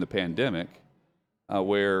popular during the pandemic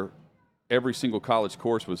where every single college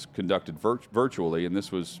course was conducted virtually, and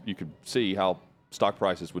you could see how stock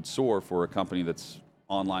prices would soar for a company that's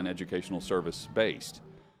online educational service based.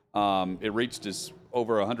 It reached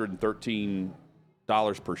over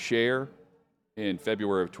 $113 per share in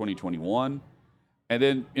February of 2021. And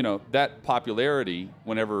then, that popularity,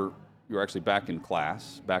 whenever you're actually back in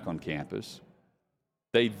class, back on campus,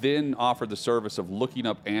 they then offered the service of looking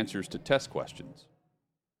up answers to test questions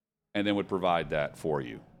and then would provide that for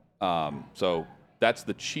you. So that's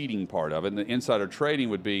the cheating part of it. And the insider trading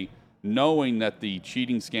would be knowing that the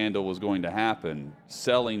cheating scandal was going to happen,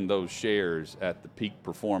 selling those shares at the peak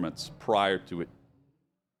performance prior to it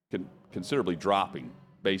considerably dropping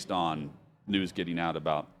based on news getting out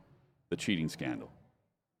about the cheating scandal.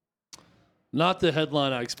 Not the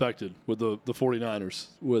headline I expected with the 49ers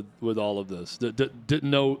with all of this.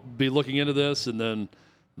 Didn't be looking into this, and then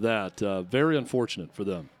that. Very unfortunate for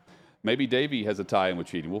them. Maybe Davey has a tie-in with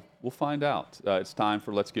cheating. We'll find out. It's time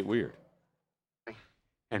for Let's Get Weird.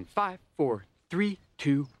 And 5, 4, 3,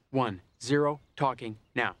 2, 1, 0, talking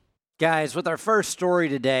now. Guys, with our first story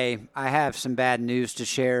today, I have some bad news to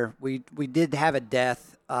share. We did have a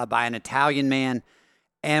death by an Italian man,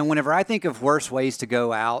 and whenever I think of worse ways to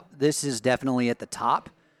go out, this is definitely at the top.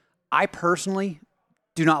 I personally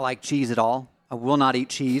do not like cheese at all. I will not eat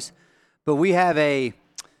cheese, but we have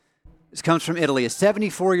this comes from Italy, a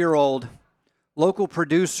 74-year-old local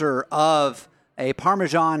producer of a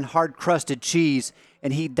Parmesan hard-crusted cheese,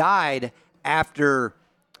 and he died after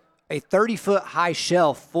a 30-foot high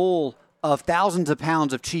shelf full of thousands of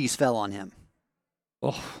pounds of cheese fell on him.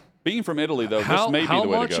 Oh, being from Italy, though, this may be the way to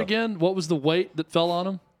go. How much again? What was the weight that fell on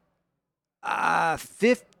him?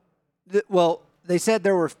 They said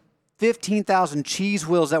there were 15,000 cheese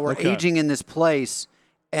wheels that were aging in this place,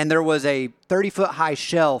 and there was a 30-foot high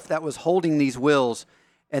shelf that was holding these wheels,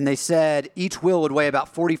 and they said each wheel would weigh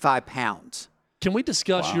about 45 pounds. Can we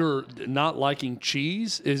discuss your not liking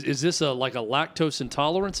cheese? Is this like a lactose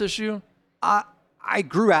intolerance issue? I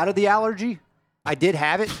grew out of the allergy. I did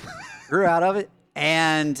have it, grew out of it.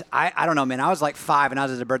 And I don't know, man. I was like 5 and I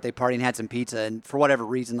was at a birthday party and had some pizza. And for whatever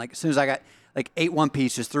reason, like as soon as I got, like ate one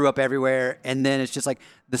piece, just threw up everywhere, and then it's just like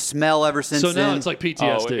the smell ever since then. So now it's like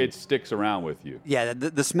PTSD. Oh, it sticks around with you. Yeah,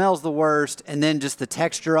 the smell's the worst, and then just the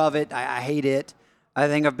texture of it, I hate it. I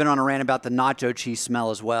think I've been on a rant about the nacho cheese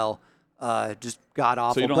smell as well. Just god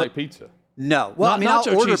awful. So you don't like pizza? No. Well, Nacho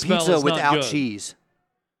I'll order cheese smell pizza is not without good. cheese.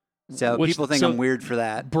 So people think I'm weird for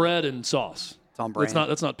that. Bread and sauce. It's on brand.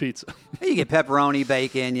 That's not pizza. You get pepperoni,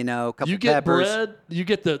 bacon, a couple You get peppers. bread, you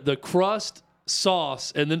get the crust,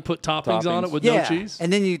 sauce, and then put toppings on it with no cheese?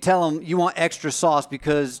 And then you tell them you want extra sauce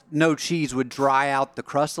because no cheese would dry out the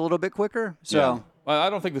crust a little bit quicker. So. Yeah. Well,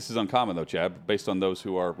 I don't think this is uncommon, though, Chad, based on those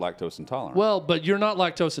who are lactose intolerant. Well, but you're not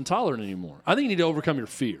lactose intolerant anymore. I think you need to overcome your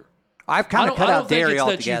fear. I've kind of cut out dairy altogether. I don't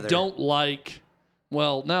think it's that you don't like –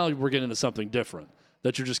 well, now we're getting into something different,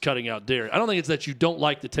 that you're just cutting out dairy. I don't think it's that you don't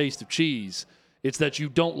like the taste of cheese. It's that you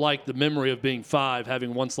don't like the memory of being 5,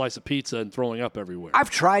 having one slice of pizza, and throwing up everywhere. I've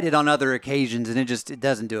tried it on other occasions, and it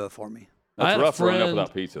doesn't do it for me. That's rough growing up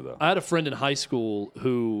without pizza, though. I had a friend in high school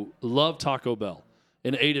who loved Taco Bell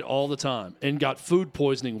and ate it all the time and got food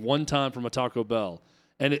poisoning one time from a Taco Bell.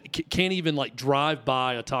 And it can't even, drive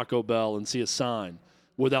by a Taco Bell and see a sign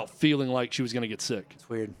without feeling like she was going to get sick. It's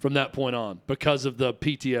weird. From that point on, because of the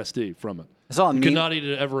PTSD from it. You could not eat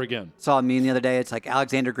it ever again. Saw a meme the other day. It's like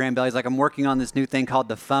Alexander Graham Bell. He's like, I'm working on this new thing called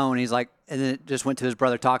the phone. He's like, and then it just went to his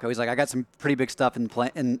brother Taco. He's like, I got some pretty big stuff in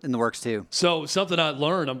the works too. So something I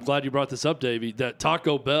learned, I'm glad you brought this up, Davey, that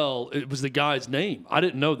Taco Bell, it was the guy's name. I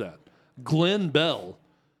didn't know that. Glenn Bell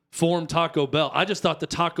formed Taco Bell. I just thought the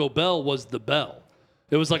Taco Bell was the bell.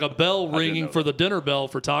 It was like a bell ringing for the dinner bell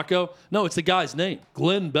for taco. No, it's the guy's name.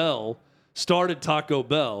 Glenn Bell started Taco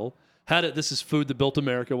Bell. Had it. This is Food That Built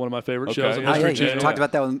America, one of my favorite shows. On you talked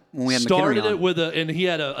about that when we had McHenry Started on. it with and he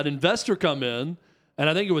had an investor come in, and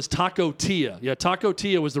I think it was Taco Tia. Yeah, Taco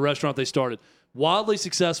Tia was the restaurant they started. Wildly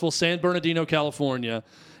successful, San Bernardino, California,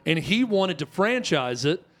 and he wanted to franchise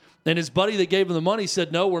it. And his buddy that gave him the money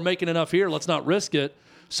said, "No, we're making enough here. Let's not risk it."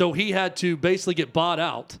 So he had to basically get bought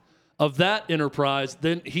out of that enterprise.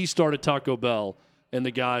 Then he started Taco Bell. And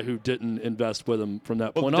the guy who didn't invest with him from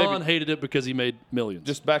that point on hated it because he made millions.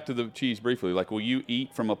 Just back to the cheese briefly. Will you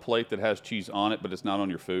eat from a plate that has cheese on it, but it's not on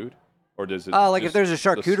your food? Or does it? If there's a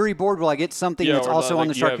charcuterie board, will I get something that's also on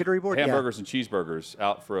the charcuterie board? Hamburgers and cheeseburgers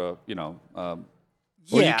out for Well,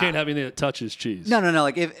 you can't have anything that touches cheese. No.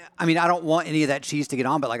 I don't want any of that cheese to get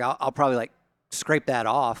on, but I'll probably scrape that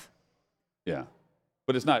off. Yeah,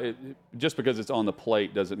 but it's not. Just because it's on the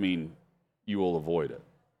plate doesn't mean you will avoid it.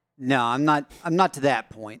 No, I'm not to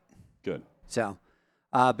that point. Good. So,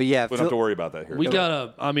 but yeah. We don't have to worry about that here.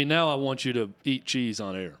 Now I want you to eat cheese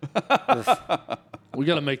on air. We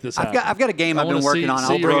got to make this happen. I've got a game I've been working on.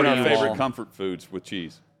 I'll bring it on our favorite comfort foods with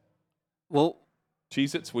cheese. Well,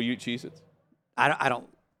 Cheez-Its? Will you eat Cheez-Its? I don't.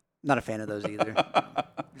 Not a fan of those either.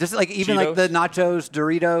 Just even Cheetos? the nachos,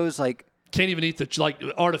 Doritos, Can't even eat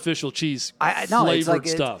the artificial cheese flavored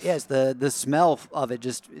stuff. Yes, the smell of it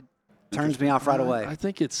just turns me off right away. I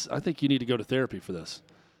think you need to go to therapy for this.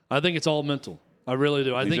 I think it's all mental. I really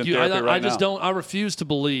do. He's in therapy right now. I refuse to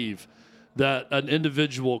believe that an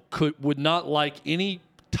individual would not like any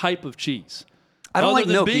type of cheese. I don't like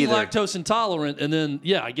milk being either. lactose intolerant, and then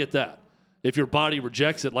I get that. If your body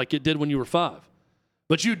rejects it like it did when you were 5.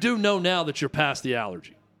 But you do know now that you're past the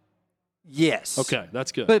allergy. Yes. Okay,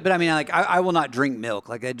 that's good. But I will not drink milk.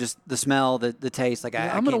 Just the smell, the taste.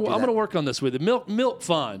 I'm gonna work on this with it. Milk,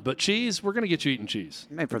 fine, but cheese, we're gonna get you eating cheese.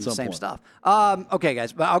 Made from the same stuff. Okay,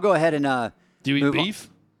 guys, but I'll go ahead and. Do you eat beef?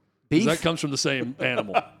 Beef? That comes from the same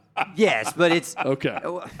animal. Yes, but it's okay.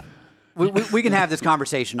 We can have this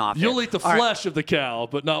conversation off. You'll eat the flesh of the cow,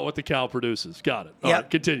 but not what the cow produces. Got it. All right,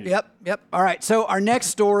 continue. Yep. All right. So our next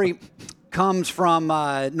story comes from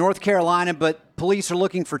North Carolina, but police are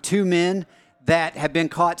looking for 2 men that have been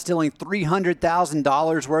caught stealing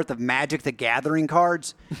 $300,000 worth of Magic the Gathering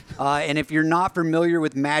cards. And if you're not familiar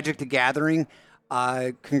with Magic the Gathering,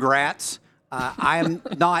 congrats. I am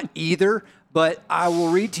not either, but I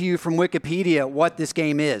will read to you from Wikipedia what this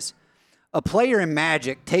game is. A player in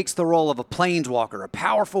Magic takes the role of a planeswalker, a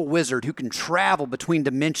powerful wizard who can travel between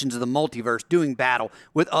dimensions of the multiverse, doing battle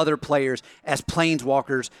with other players as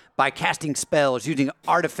planeswalkers by casting spells, using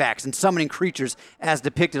artifacts, and summoning creatures as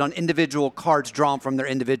depicted on individual cards drawn from their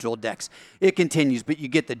individual decks. It continues, but you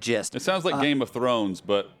get the gist. It sounds like Game of Thrones,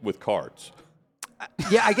 but with cards.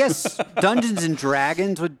 Yeah, I guess Dungeons and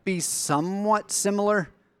Dragons would be somewhat similar.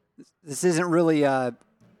 This isn't really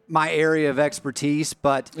my area of expertise,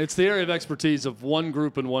 but it's the area of expertise of one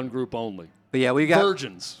group and one group only. But yeah, we got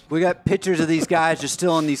virgins. We got pictures of these guys just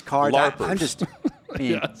stealing these cards. I'm just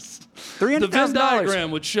Yes. The $300,000. Venn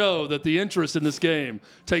diagram would show that the interest in this game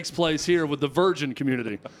takes place here with the virgin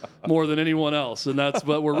community more than anyone else,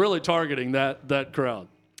 but we're really targeting that crowd.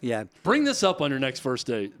 Yeah. Bring this up on your next first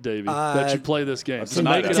date, Davey, that you play this game. So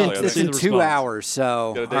tonight, make it actually. up. It's See in the 2 response. hours,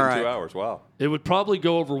 so Got a date all in right. 2 hours. Wow. It would probably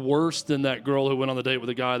go over worse than that girl who went on the date with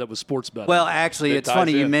a guy that was sports betting. Well, actually, It it's ties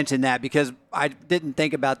funny you in. mentioned that because I didn't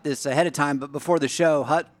think about this ahead of time, but before the show,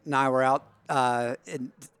 Hut and I were out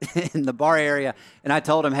in the bar area, and I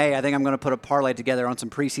told him, hey, I think I'm going to put a parlay together on some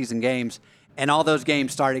preseason games, and all those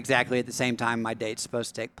games start exactly at the same time my date's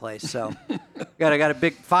supposed to take place. So got a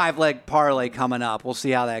big 5-leg parlay coming up. We'll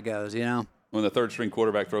see how that goes, When the third-string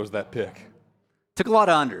quarterback throws that pick. Took a lot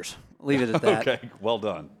of unders. Leave it at that. Okay, well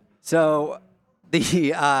done. So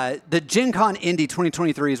the Gen Con Indy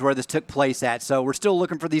 2023 is where this took place at. So we're still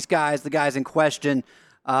looking for these guys, the guys in question,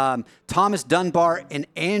 Thomas Dunbar and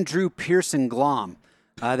Andrew Pearson Glom.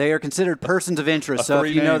 They are considered persons of interest. So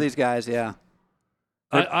if you know these guys, yeah.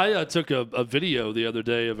 I took a video the other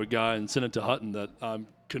day of a guy and sent it to Hutton that I'm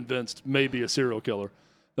convinced may be a serial killer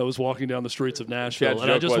that was walking down the streets of Nashville. Yeah,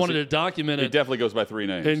 and I just wanted to document He it. definitely goes by 3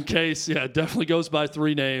 names. In case, it definitely goes by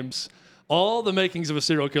 3 names. All the makings of a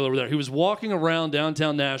serial killer were there. He was walking around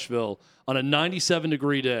downtown Nashville on a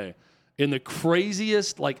 97-degree day in the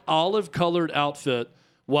craziest, olive-colored outfit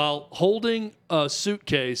while holding a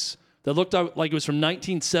suitcase that looked like it was from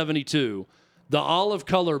 1972. The olive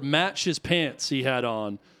color matched his pants he had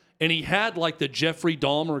on, and he had the Jeffrey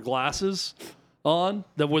Dahmer glasses on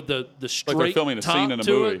that with the straight they're filming a top scene in a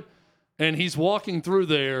to movie. it. And he's walking through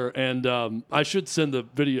there, and I should send the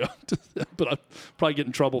video to them, but I'll probably get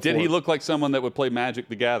in trouble for it. Did he look like someone that would play Magic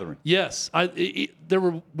the Gathering? Yes. There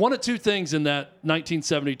were 1 of 2 things in that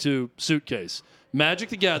 1972 suitcase. Magic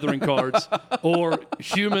the Gathering cards or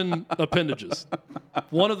human appendages.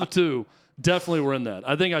 1 of the 2 definitely were in that.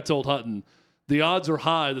 I think I told Hutton, the odds are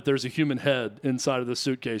high that there's a human head inside of this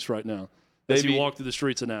suitcase right now as you walk through the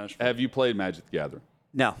streets of Nashville. Have you played Magic the Gathering?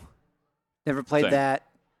 No. Never played Same. that.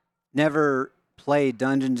 Never played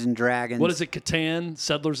Dungeons and Dragons. What is it, Catan?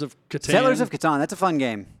 Settlers of Catan? Settlers of Catan. That's a fun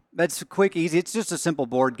game. That's quick, easy. It's just a simple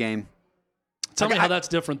board game. Tell me how that's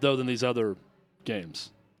different, though, than these other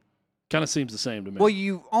games. Kind of seems the same to me. Well,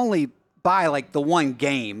 you only buy the one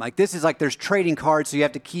game. This is there's trading cards, so you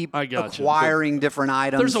have to keep acquiring different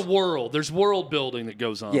items. There's a world. There's world building that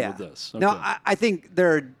goes on with this. Okay. Now, I think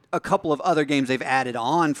there are a couple of other games they've added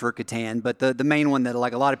on for Catan, but the main one that a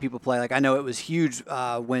lot of people play, I know it was huge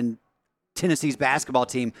when Tennessee's basketball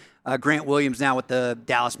team, Grant Williams now with the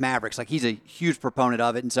Dallas Mavericks, he's a huge proponent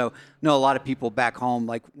of it, and so I know a lot of people back home,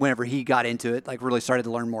 whenever he got into it, really started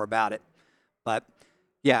to learn more about it. But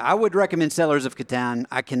yeah, I would recommend Settlers of Catan.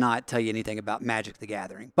 I cannot tell you anything about Magic the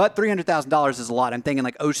Gathering, but $300,000 is a lot. I'm thinking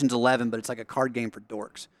Ocean's 11, but it's a card game for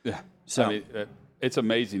dorks. Yeah. So it's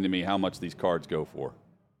amazing to me how much these cards go for.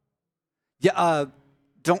 Yeah,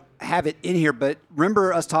 don't have it in here, but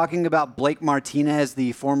remember us talking about Blake Martinez,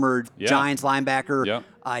 the former Giants linebacker,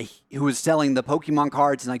 who was selling the Pokemon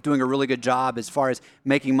cards and doing a really good job as far as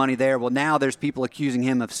making money there. Well, now there's people accusing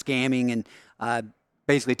him of scamming and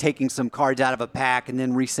basically taking some cards out of a pack and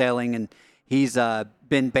then reselling, and he's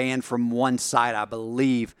been banned from one site, I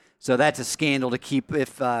believe. So that's a scandal to keep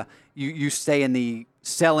if you stay in the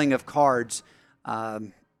selling of cards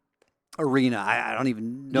arena. I don't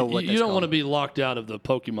even know what you don't want to be locked out of the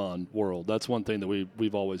Pokemon world. That's one thing that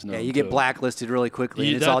we've always known. Yeah, you get blacklisted really quickly,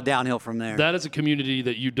 and it's all downhill from there. That is a community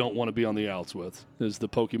that you don't want to be on the outs with, is the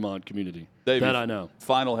Pokemon community. David, that I know.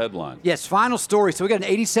 Final headline. Yes, final story. So we got an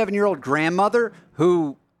 87-year-old grandmother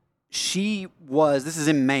who this is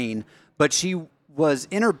in Maine, but she was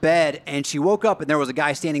in her bed, and she woke up, and there was a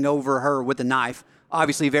guy standing over her with a knife.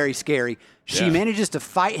 Obviously very scary. She manages to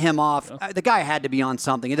fight him off. The guy had to be on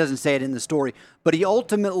something. It doesn't say it in the story. But he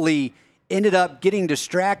ultimately ended up getting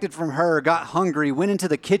distracted from her, got hungry, went into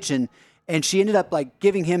the kitchen, and she ended up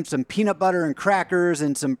giving him some peanut butter and crackers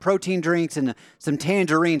and some protein drinks and some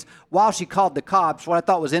tangerines while she called the cops. What I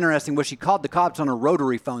thought was interesting was she called the cops on a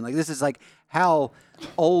rotary phone. This is how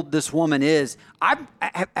old this woman is.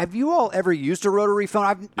 Have you all ever used a rotary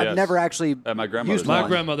phone? I've never actually my used one. My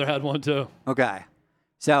grandmother had one too. Okay.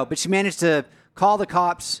 So, but she managed to call the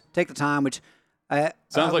cops, take the time, which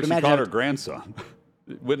sounds like she called her grandson.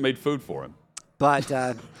 Went and made food for him. But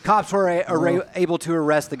cops were able to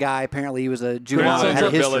arrest the guy. Apparently, he was a juvenile and had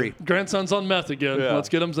a history. Grandson's on meth again. Yeah. Let's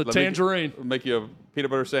get him a tangerine. Make you a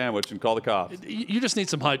peanut butter sandwich and call the cops. You just need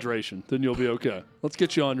some hydration, then you'll be okay. Let's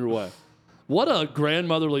get you on your way. What a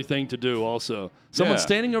grandmotherly thing to do, also. Someone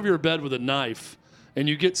standing over your bed with a knife, and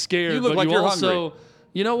you get scared, you look but like you you're also hungry.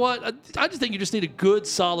 You know what? I just think you just need a good,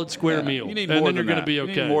 solid, square meal. You need and more then you're than going to be that.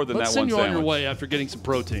 You okay. need more than Let's that send one you on your sandwich. way after getting some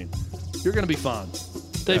protein. You're going to be fine.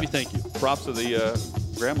 Davey, thank you. Props to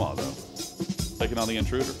the grandma, though, taking on the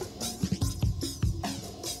intruder.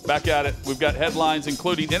 Back at it. We've got headlines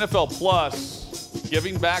including NFL Plus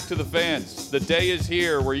giving back to the fans. The day is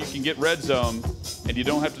here where you can get Red Zone and you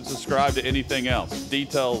don't have to subscribe to anything else.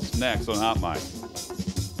 Details next on Hot Mic.